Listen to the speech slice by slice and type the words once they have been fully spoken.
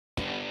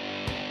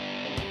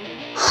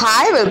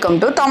Hi, welcome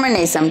to Tamil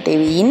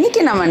TV.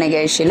 இன்னைக்கு நம்ம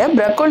நிகழ்ச்சியில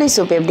broccoli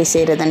soup எப்படி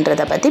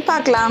செய்யறதுன்றத பத்தி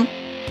பார்க்கலாம்.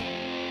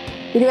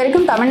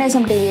 இதுவரைக்கும் Tamil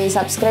TV-யை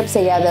subscribe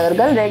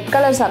செய்யாதவர்கள் ரெட்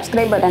கலர்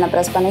subscribe பட்டனை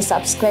பிரஸ் பண்ணி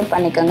subscribe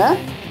பண்ணிக்கங்க.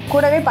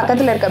 கூடவே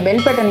பக்கத்துல இருக்க bell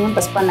பட்டனையும்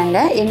பிரஸ்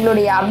பண்ணுங்க.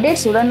 எங்களுடைய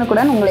அப்டேட்ஸ்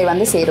உடனுக்குடன் உங்களை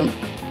வந்து சேரும்.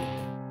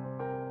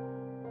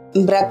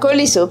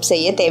 broccoli soup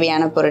செய்ய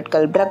தேவையான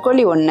பொருட்கள்: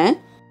 broccoli 1,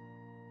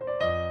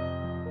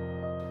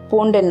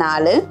 பூண்டு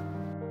 4,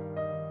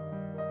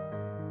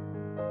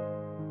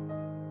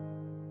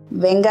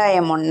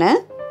 வெங்காயம் 1,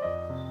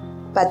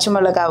 பச்சை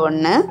மிளகாய்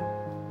 1,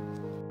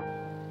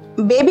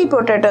 பேபி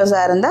பொட்டேட்டோஸா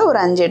இருந்தா ஒரு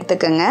 5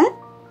 எடுத்துக்கங்க.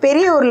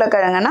 பெரிய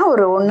உருளைக்கிழங்குனா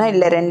ஒரு 1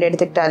 இல்ல 2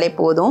 எடுத்துக்கிட்டாலே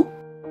போதும்.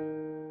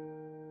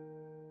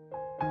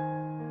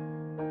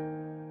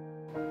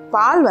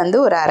 பால் வந்து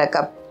ஒரு 1/2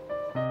 கப்.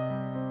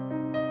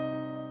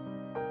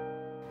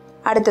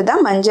 அடுத்ததா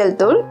மஞ்சள்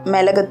தூள்,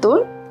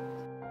 மிளகுத்தூள்,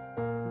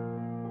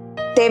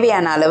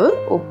 தேவையான அளவு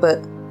உப்பு.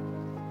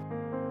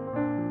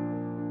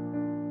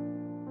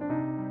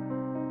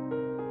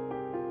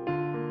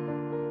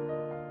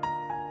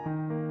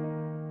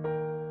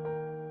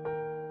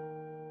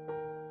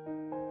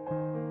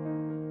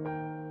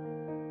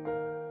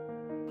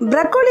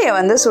 broccoli-ய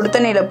வந்து சுடு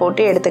தண்ணியில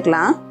போட்டு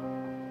எடுத்துக்கலாம்.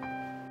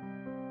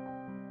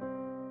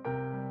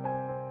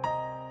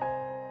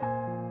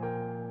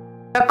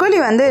 broccoli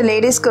வந்து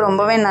லேடிஸ்க்கு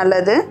ரொம்பவே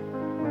நல்லது.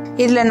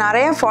 இதுல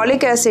நிறைய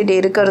folic acid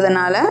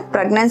இருக்கிறதுனால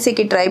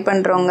பிரெக்னன்சிக்கு ட்ரை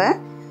பண்றவங்க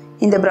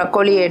இந்த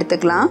broccoli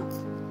எடுத்துக்கலாம்.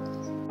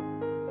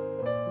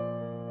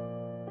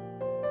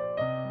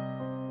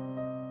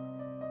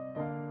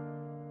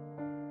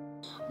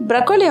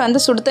 broccoli வந்து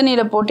சுடு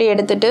தண்ணியில போட்டு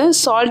எடுத்துட்டு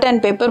salt and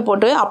pepper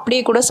போட்டு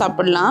அப்படியே கூட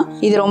சாப்பிடலாம்.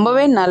 இது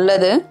ரொம்பவே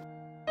நல்லது.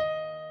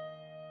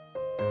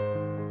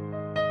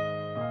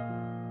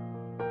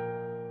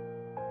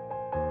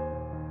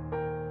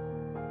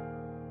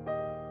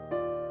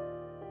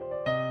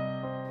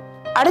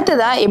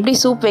 அடுத்ததா எப்படி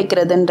சூப்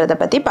வைக்கிறதுன்றத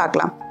பத்தி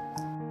பார்க்கலாம்.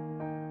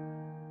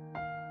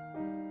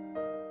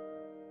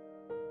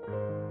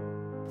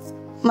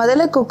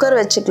 முதல்ல குக்கர்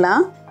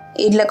வச்சுக்கலாம்.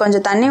 இதுல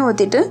கொஞ்சம் தண்ணி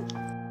ஊத்திட்டு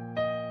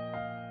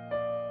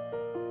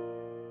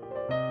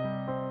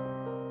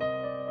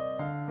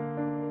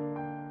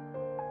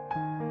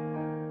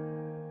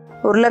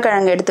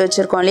உருளைக்கிழங்கு எடுத்து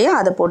வச்சிருக்கோம் இல்லையா,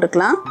 அதை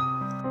போட்டுக்கலாம்.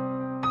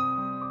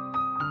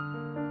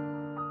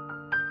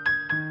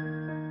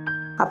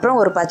 அப்புறம்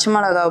ஒரு பச்சை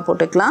மிளகாவை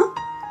போட்டுக்கலாம்.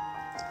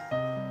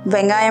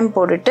 வெங்காயம்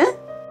போட்டுட்டு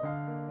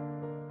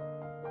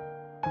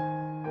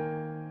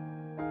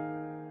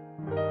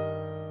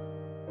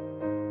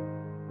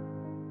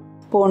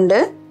பூண்டு,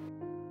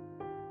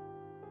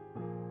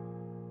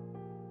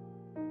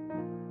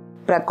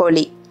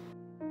 broccoli,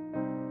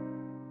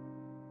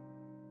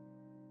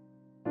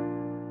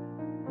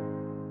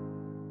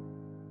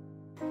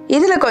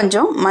 இதுல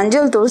கொஞ்சம்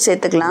மஞ்சள் தூள்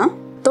சேர்த்துக்கலாம்.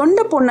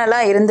 தொண்டை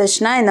புண்ணெல்லாம்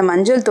இருந்துச்சுன்னா இந்த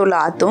மஞ்சள் தூள்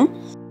ஆத்தும்.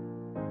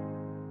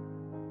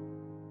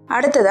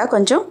 அடுத்ததா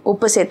கொஞ்சம்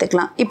உப்பு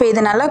சேர்த்துக்கலாம். இப்போ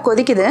இது நல்லா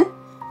கொதிக்குது.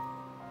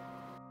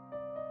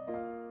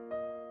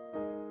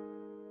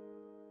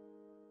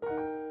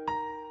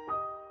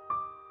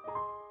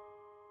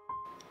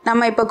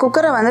 நம்ம இப்போ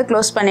குக்கரை வந்து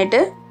க்ளோஸ்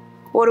பண்ணிட்டு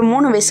ஒரு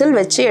 3 விசில்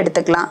வச்சு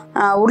எடுத்துக்கலாம்.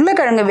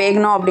 உருளைக்கிழங்கு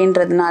வேகணும்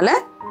அப்படின்றதுனால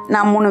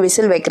நான் 3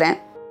 விசில் வைக்கிறேன்.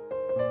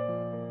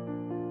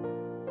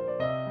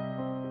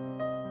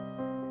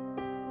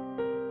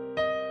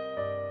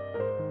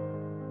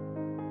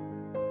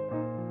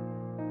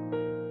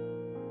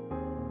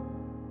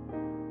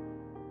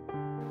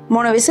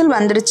 மூணு விசில்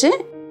வந்துருச்சு.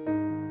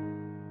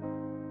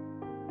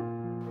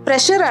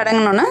 ப்ரெஷர்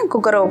அடங்கணும்னா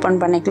குக்கரை ஓப்பன்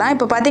பண்ணிக்கலாம்.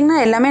 இப்போ பார்த்தீங்கன்னா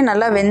எல்லாமே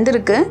நல்லா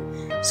வெந்திருக்கு.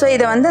 ஸோ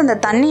இதை வந்து அந்த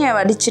தண்ணியை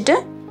வடிச்சிட்டு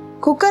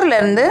குக்கரில்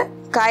இருந்து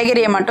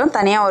காய்கறியை மட்டும்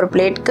தனியாக ஒரு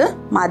பிளேட்டுக்கு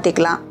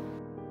மாற்றிக்கலாம்.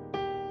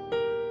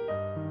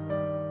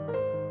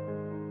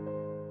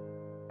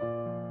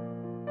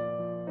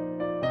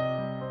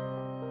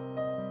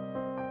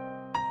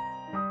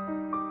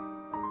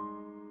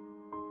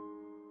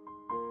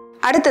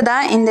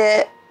 அடுத்ததாக இந்த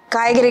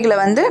காய்கறிகளை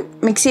வந்து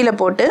மிக்சியில்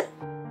போட்டு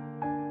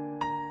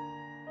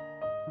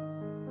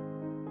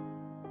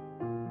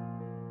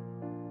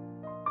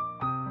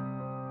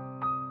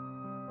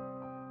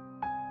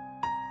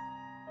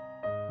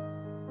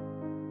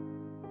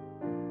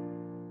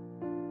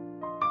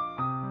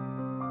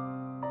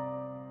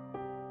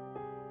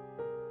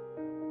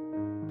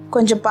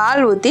கொஞ்சம்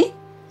பால் ஊற்றி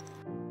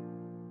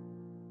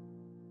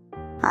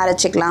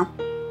அரைச்சிக்கலாம்.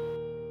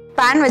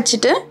 பேன்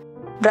வச்சுட்டு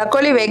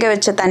broccoli வேக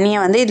வச்ச தண்ணியை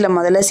வந்து இதில்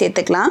முதல்ல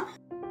சேர்த்துக்கலாம்.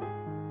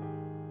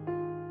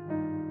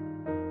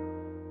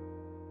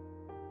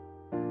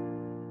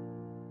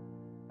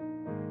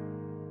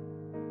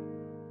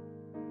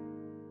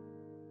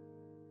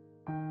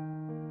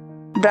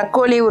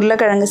 broccoli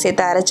உருளைக்கிழங்கு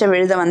சேர்த்து அரைச்ச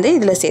விழுதை வந்து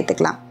இதில்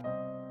சேர்த்துக்கலாம்.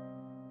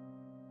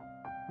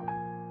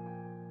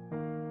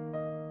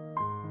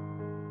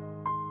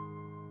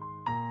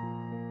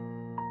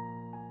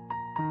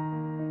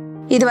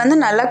 இது வந்து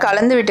நல்லா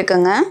கலந்து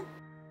விட்டுக்கோங்க.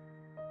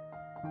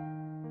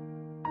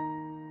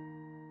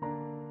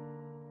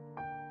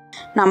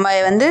 நம்ம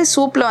வந்து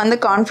சூப்பில் வந்து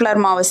கார்ன்ஃப்ளவர்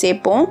மாவு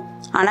சேர்ப்போம்.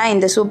 ஆனால்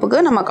இந்த சூப்புக்கு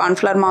நம்ம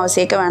கார்ன்ஃப்ளவர் மாவு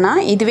சேர்க்க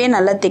வேணாம். இதுவே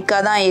நல்லா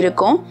திக்காக தான்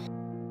இருக்கும்.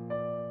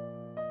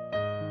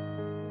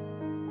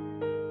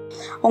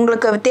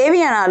 உங்களுக்கு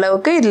தேவையான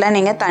அளவுக்கு இதில்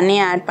நீங்கள்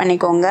தண்ணியை ஆட்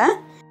பண்ணிக்கோங்க.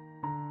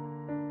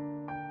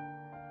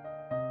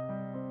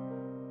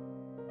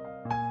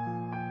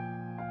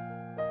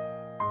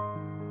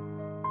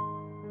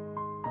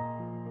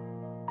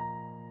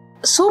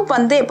 சூப்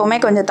வந்து எப்போவுமே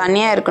கொஞ்சம்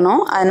தண்ணியாக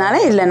இருக்கணும்,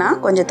 அதனால் இதில்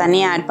நான் கொஞ்சம்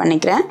தண்ணியை ஆட்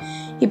பண்ணிக்கிறேன்.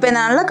 இப்போ இதை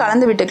நல்லா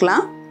கலந்து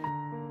விட்டுக்கலாம்.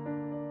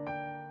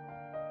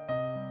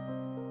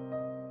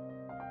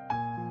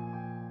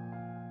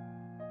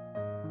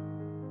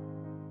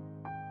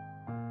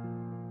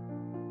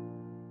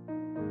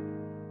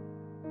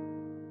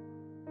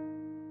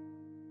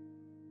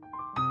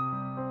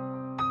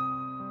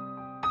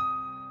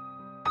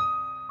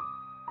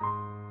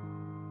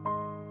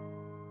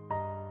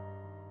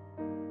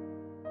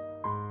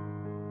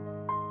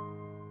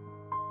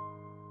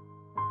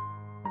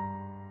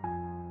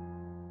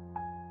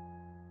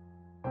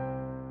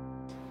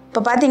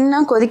 இப்போ பார்த்தீங்கன்னா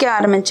கொதிக்க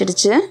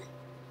ஆரம்பிச்சிடுச்சு.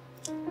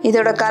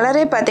 இதோட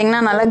கலரே பார்த்தீங்கன்னா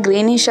நல்லா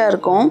க்ரீனிஷாக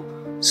இருக்கும்.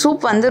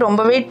 சூப் வந்து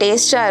ரொம்பவே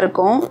டேஸ்ட்டாக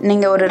இருக்கும்.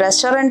 நீங்கள் ஒரு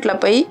ரெஸ்டாரண்ட்டில்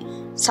போய்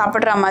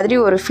சாப்பிட்ற மாதிரி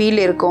ஒரு ஃபீல்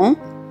இருக்கும்.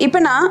 இப்போ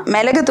நான்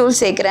மிளகுத்தூள்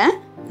சேர்க்குறேன்.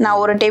 நான்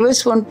 1 டேபிள்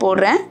ஸ்பூன்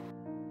போடுறேன்.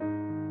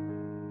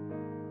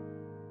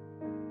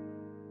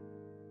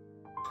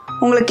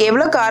 உங்களுக்கு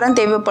எவ்வளோ காரம்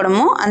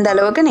தேவைப்படுமோ அந்த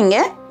அளவுக்கு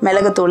நீங்கள்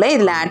மிளகுத்தூளை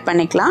இதில் ஆட்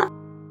பண்ணிக்கலாம்.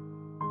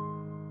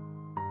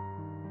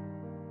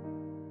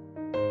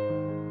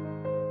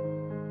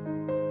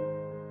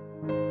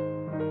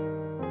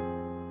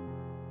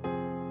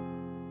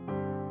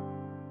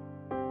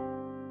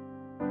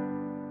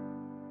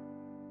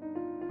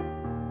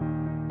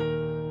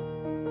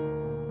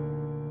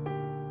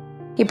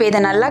 இப்போ இதை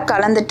நல்லா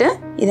கலந்துட்டு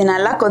இது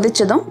நல்லா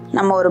கொதிச்சதும்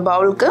நம்ம ஒரு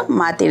பவுலுக்கு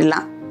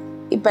மாற்றிடலாம்.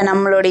 இப்போ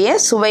நம்மளுடைய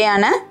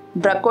சுவையான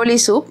ப்ரக்கோலி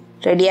சூப்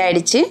ரெடி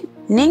ஆயிடுச்சு.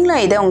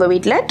 நீங்களும் இதை உங்கள்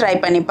வீட்டில் ட்ரை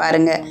பண்ணி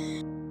பாருங்கள்.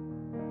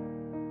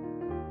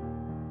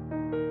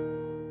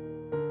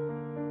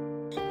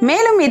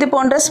 மேலும் இது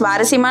போன்ற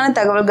சுவாரஸ்யமான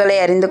தகவல்களை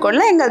அறிந்து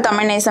கொள்ள எங்கள்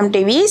தமிழ் நேசம்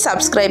டிவியை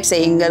சப்ஸ்கிரைப்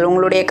செய்யுங்கள்.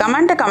 உங்களுடைய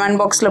கமெண்ட்டை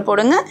கமெண்ட் பாக்ஸில்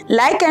போடுங்க.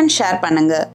 லைக் அண்ட் ஷேர் பண்ணுங்கள்.